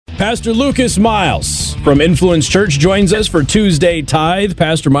Pastor Lucas Miles from Influence Church joins us for Tuesday Tithe.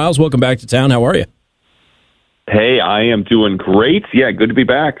 Pastor Miles, welcome back to town. How are you? Hey, I am doing great. Yeah, good to be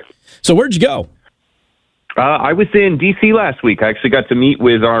back. So where'd you go? I was in D.C. last week. I actually got to meet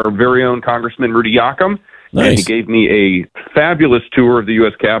with our very own Congressman Rudy Yoakum, Nice. and he gave me a fabulous tour of the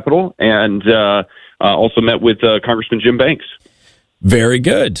U.S. Capitol, and also met with Congressman Jim Banks. Very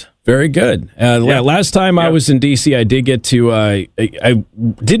good. Very good. Last time I was in D.C., I did get to I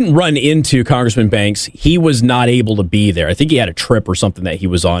didn't run into Congressman Banks. He was not able to be there. I think he had a trip or something that he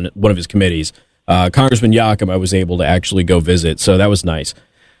was on one of his committees. Congressman Yoakum, I was able to actually go visit, so that was nice.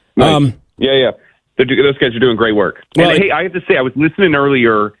 Nice. Yeah. Those guys are doing great work. Well, and, hey, I have to say, I was listening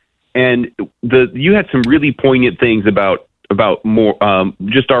earlier, and you had some really poignant things about more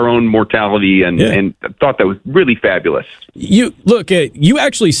just our own mortality, and I thought that was really fabulous. You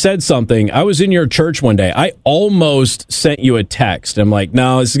actually said something. I was in your church one day. I almost sent you a text. I'm like,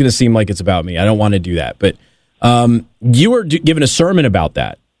 no, this is going to seem like it's about me. I don't want to do that. But you were giving a sermon about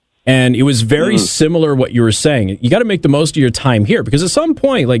that, and it was very similar what you were saying. You got to make the most of your time here, because at some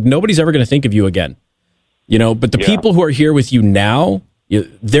point, like, nobody's ever going to think of you again. You know, but the people who are here with you now,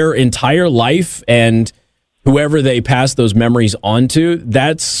 their entire life and whoever they pass those memories on to,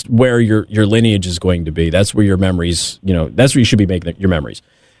 that's where your lineage is going to be. That's where your memories, that's where you should be making your memories.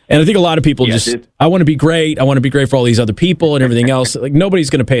 And I think a lot of people I want to be great. I want to be great for all these other people and everything else. Like, nobody's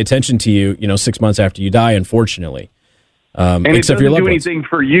going to pay attention to you, 6 months after you die, unfortunately. And except it for your doesn't loved do ones. anything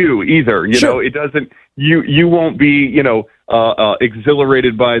for you either. It doesn't. You won't be,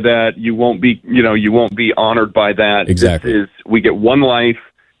 exhilarated by that. You won't be honored by that. Exactly. We get one life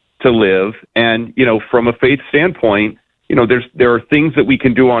to live, and from a faith standpoint, there are things that we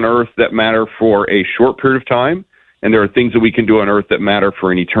can do on earth that matter for a short period of time, and there are things that we can do on earth that matter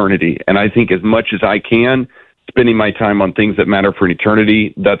for an eternity. And I think as much as I can, spending my time on things that matter for an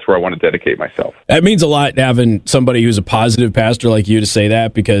eternity, that's where I want to dedicate myself. That means a lot, having somebody who's a positive pastor like you to say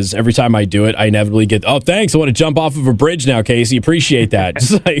that, because every time I do it, I inevitably get, oh, thanks, I want to jump off of a bridge now, Casey. Appreciate that.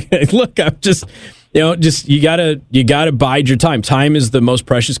 Just like, look, I'm just, you gotta bide your time. Time is the most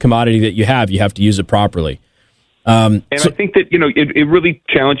precious commodity that you have. You have to use it properly. I think that, it really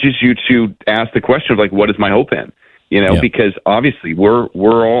challenges you to ask the question of, like, what is my hope in? Because obviously we're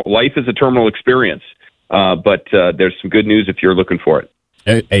all, life is a terminal experience. But there's some good news if you're looking for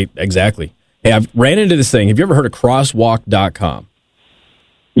it. Exactly. Hey, I've ran into this thing. Have you ever heard of crosswalk.com?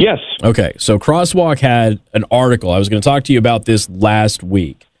 Yes. Okay, so Crosswalk had an article. I was going to talk to you about this last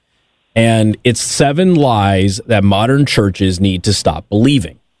week. And it's 7 lies that modern churches need to stop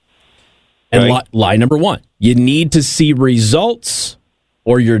believing. And lie number 1, you need to see results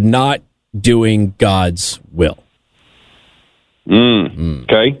or you're not doing God's will.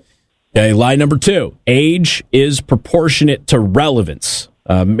 Okay. Okay, lie number 2, age is proportionate to relevance.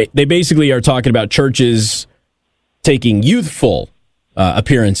 They basically are talking about churches taking youthful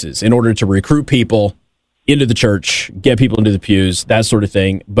appearances in order to recruit people into the church, get people into the pews, that sort of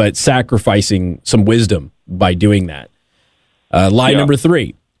thing, but sacrificing some wisdom by doing that. Lie number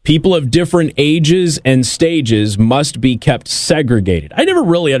 3, people of different ages and stages must be kept segregated. I never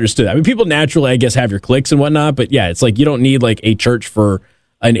really understood that. I mean, people naturally, I guess, have your cliques and whatnot, but yeah, it's like you don't need like a church for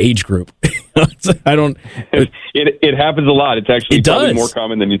an age group. I don't. It happens a lot. It's actually probably more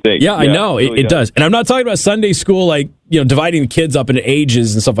common than you think. Yeah, I know it does. And I'm not talking about Sunday school, like dividing the kids up into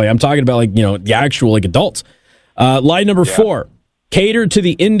ages and stuff like that. I'm talking about like the actual like adults. Lie number 4: cater to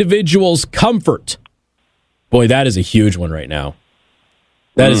the individual's comfort. Boy, that is a huge one right now.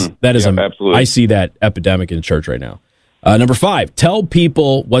 That is absolutely. I see that epidemic in the church right now. Number 5: tell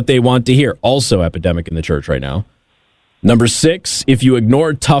people what they want to hear. Also epidemic in the church right now. Number 6, if you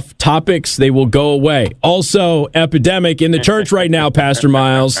ignore tough topics, they will go away. Also epidemic in the church right now, Pastor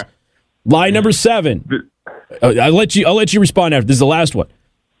Miles. Lie number 7. I'll let you respond after. This is the last one.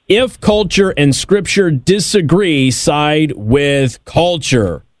 If culture and scripture disagree, side with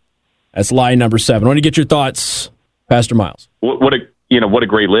culture. That's lie number 7. I want to get your thoughts, Pastor Miles. What a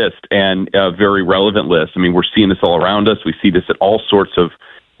great list, and a very relevant list. I mean, we're seeing this all around us. We see this at all sorts of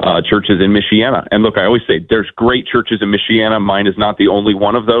churches in Michiana. And look, I always say there's great churches in Michiana. Mine is not the only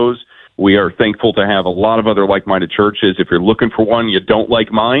one of those. We are thankful to have a lot of other like-minded churches. If you're looking for one, you don't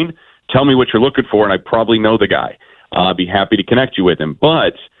like mine, tell me what you're looking for, and I probably know the guy. I'd be happy to connect you with him.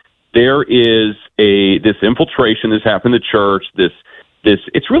 But there is this infiltration that's happened in the church,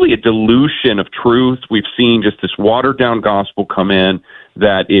 it's really a dilution of truth. We've seen just this watered-down gospel come in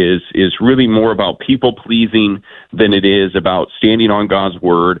that is really more about people pleasing than it is about standing on God's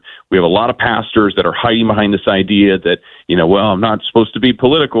word. We have a lot of pastors that are hiding behind this idea that, well, I'm not supposed to be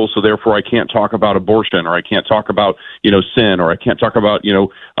political, so therefore I can't talk about abortion, or I can't talk about, sin, or I can't talk about,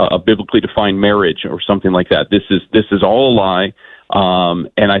 a biblically defined marriage or something like that. This is all a lie.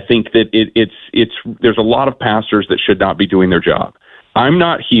 And I think that there's a lot of pastors that should not be doing their job. I'm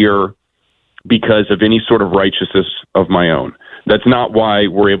not here because of any sort of righteousness of my own. That's not why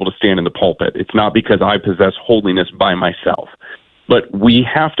we're able to stand in the pulpit. It's not because I possess holiness by myself. But we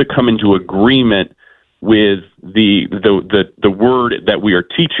have to come into agreement with the word that we are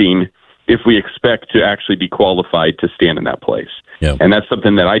teaching if we expect to actually be qualified to stand in that place. Yeah. And that's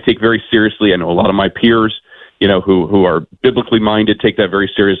something that I take very seriously. I know a lot of my peers, who are biblically minded, take that very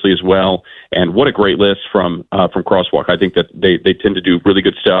seriously as well. And what a great list from Crosswalk. I think that they tend to do really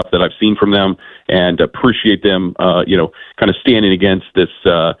good stuff that I've seen from them, and appreciate them, kind of standing against this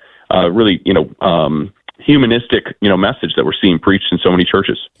really, humanistic, message that we're seeing preached in so many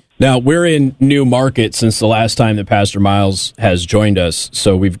churches. Now, we're in New Market since the last time that Pastor Miles has joined us.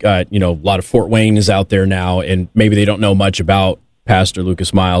 So we've got, a lot of Fort Wayne is out there now, and maybe they don't know much about Pastor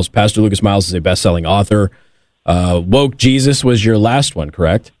Lucas Miles. Pastor Lucas Miles is a best-selling author. Woke Jesus was your last one,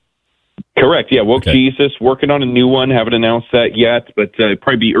 correct? Correct, yeah. Woke Jesus, working on a new one. Haven't announced that yet, but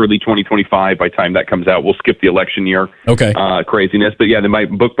probably be early 2025 by the time that comes out. We'll skip the election year craziness. But yeah, my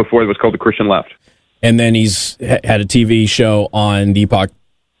book before was called The Christian Left. And then he's had a TV show on the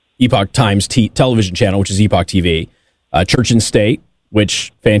Epoch Times television channel, which is Epoch TV. Church and State,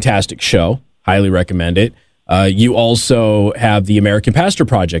 which fantastic show. Highly recommend it. You also have the American Pastor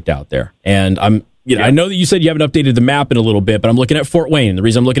Project out there. And I know that you said you haven't updated the map in a little bit, but I'm looking at Fort Wayne. The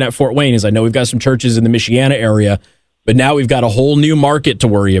reason I'm looking at Fort Wayne is I know we've got some churches in the Michiana area, but now we've got a whole new market to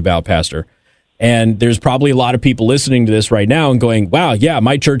worry about, Pastor. And there's probably a lot of people listening to this right now and going, wow, yeah,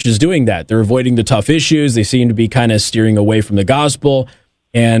 my church is doing that. They're avoiding the tough issues. They seem to be kind of steering away from the gospel.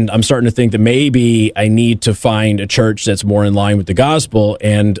 And I'm starting to think that maybe I need to find a church that's more in line with the gospel.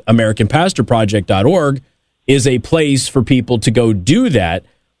 And AmericanPastorProject.org is a place for people to go do that.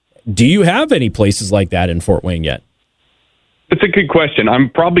 Do you have any places like that in Fort Wayne yet? It's a good question. I'm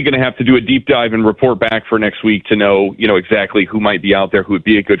probably going to have to do a deep dive and report back for next week to know, exactly who might be out there who would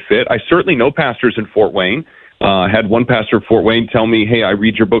be a good fit. I certainly know pastors in Fort Wayne. Had one pastor in Fort Wayne tell me, hey, I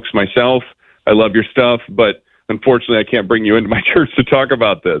read your books myself. I love your stuff, but unfortunately, I can't bring you into my church to talk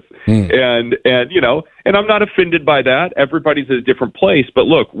about this. And I'm not offended by that. Everybody's at a different place. But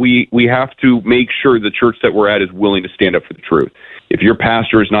look, we have to make sure the church that we're at is willing to stand up for the truth. If your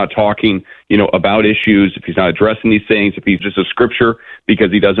pastor is not talking, about issues, if he's not addressing these things, if he's just a scripture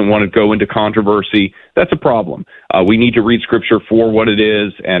because he doesn't want to go into controversy, that's a problem. We need to read scripture for what it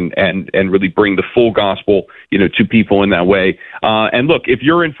is and really bring the full gospel, to people in that way. And look, if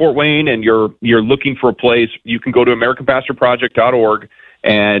you're in Fort Wayne and you're looking for a place, you can go to AmericanPastorProject.org.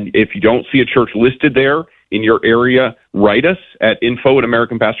 And if you don't see a church listed there in your area, write us at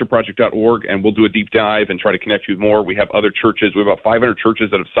info@AmericanPastorProject.org, and we'll do a deep dive and try to connect you with more. We have other churches. We have about 500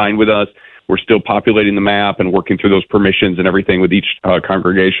 churches that have signed with us. We're still populating the map and working through those permissions and everything with each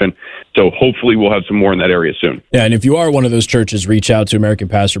congregation. So hopefully we'll have some more in that area soon. Yeah, and if you are one of those churches, reach out to American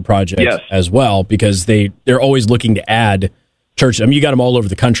Pastor Project as well, because they're always looking to add churches. I mean, you got them all over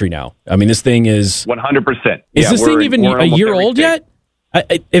the country now. I mean, this thing is 100%. Is this thing even a year old yet?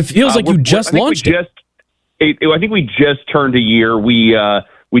 It feels like you just launched it. I think we just turned a year. We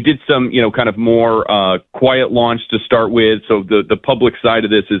did some, kind of more quiet launch to start with. So the public side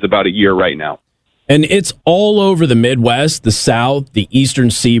of this is about a year right now. And it's all over the Midwest, the South, the Eastern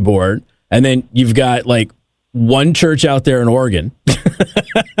Seaboard. And then you've got like one church out there in Oregon,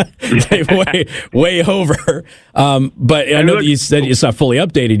 way over. But I know that you said it's not fully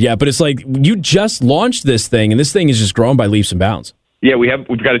updated yet, but it's like you just launched this thing, and this thing is just growing by leaps and bounds. Yeah,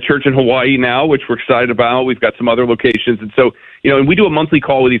 we've got a church in Hawaii now, which we're excited about. We've got some other locations. And so, and we do a monthly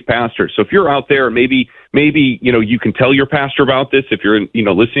call with these pastors. So if you're out there, maybe, you can tell your pastor about this if you're in,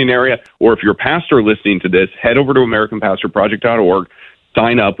 listening area, or if you're a pastor listening to this, head over to AmericanPastorProject.org,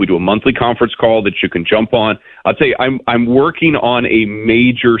 sign up. We do a monthly conference call that you can jump on. I'll tell you, I'm working on a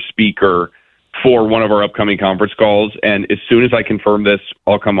major speaker for one of our upcoming conference calls. And as soon as I confirm this,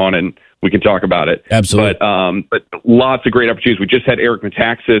 I'll come on and we can talk about it. Absolutely. But lots of great opportunities. We just had Eric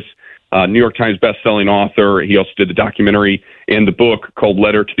Metaxas, New York Times bestselling author. He also did the documentary and the book called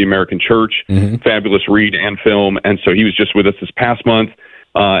Letter to the American Church. Fabulous read and film. And so he was just with us this past month.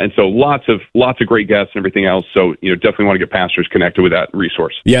 And so lots of great guests and everything else. So, definitely want to get pastors connected with that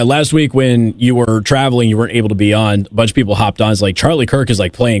resource. Yeah, last week when you were traveling, you weren't able to be on. A bunch of people hopped on. It's like Charlie Kirk is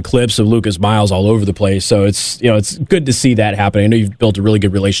like playing clips of Lucas Miles all over the place. So it's good to see that happening. I know you've built a really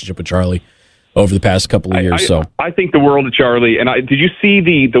good relationship with Charlie over the past couple of years. I think the world of Charlie. And did you see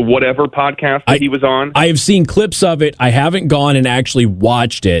the Whatever podcast that he was on? I have seen clips of it. I haven't gone and actually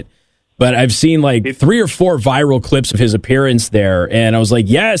watched it. But I've seen like 3 or 4 viral clips of his appearance there, and I was like,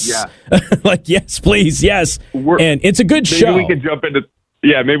 yes, like, yes, please, yes. And it's a good show. Maybe we could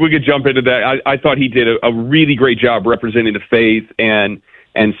jump into that. I thought he did a really great job representing the faith and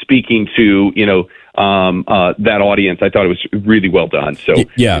speaking to, that audience. I thought it was really well done. So,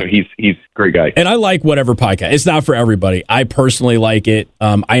 he's a great guy. And I like Whatever podcast. It's not for everybody. I personally like it.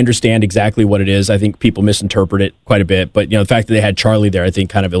 I understand exactly what it is. I think people misinterpret it quite a bit. But, the fact that they had Charlie there, I think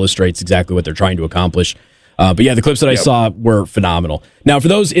kind of illustrates exactly what they're trying to accomplish. But the clips that I saw were phenomenal. Now, for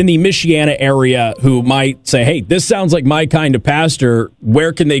those in the Michiana area who might say, hey, this sounds like my kind of pastor,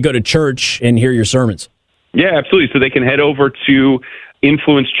 where can they go to church and hear your sermons? Yeah, absolutely. So they can head over to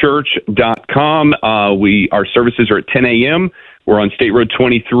influencechurch.com. Our services are at 10 a.m. We're on State Road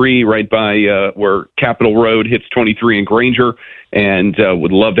 23, right by where Capitol Road hits 23 in Granger, and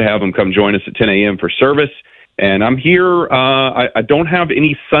would love to have them come join us at 10 a.m. for service. And I'm here. I don't have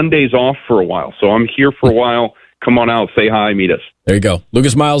any Sundays off for a while, so I'm here for a while. Come on out, say hi, meet us. There you go.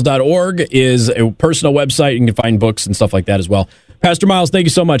 LucasMiles.org is a personal website. You can find books and stuff like that as well. Pastor Miles, thank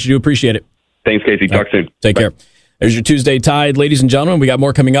you so much. I do appreciate it. Thanks, Casey. Talk soon. Take care. There's your Tuesday Tithe, ladies and gentlemen. We got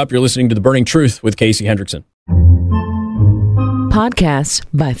more coming up. You're listening to The Burning Truth with Casey Hendrickson. Podcasts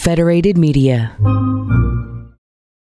by Federated Media.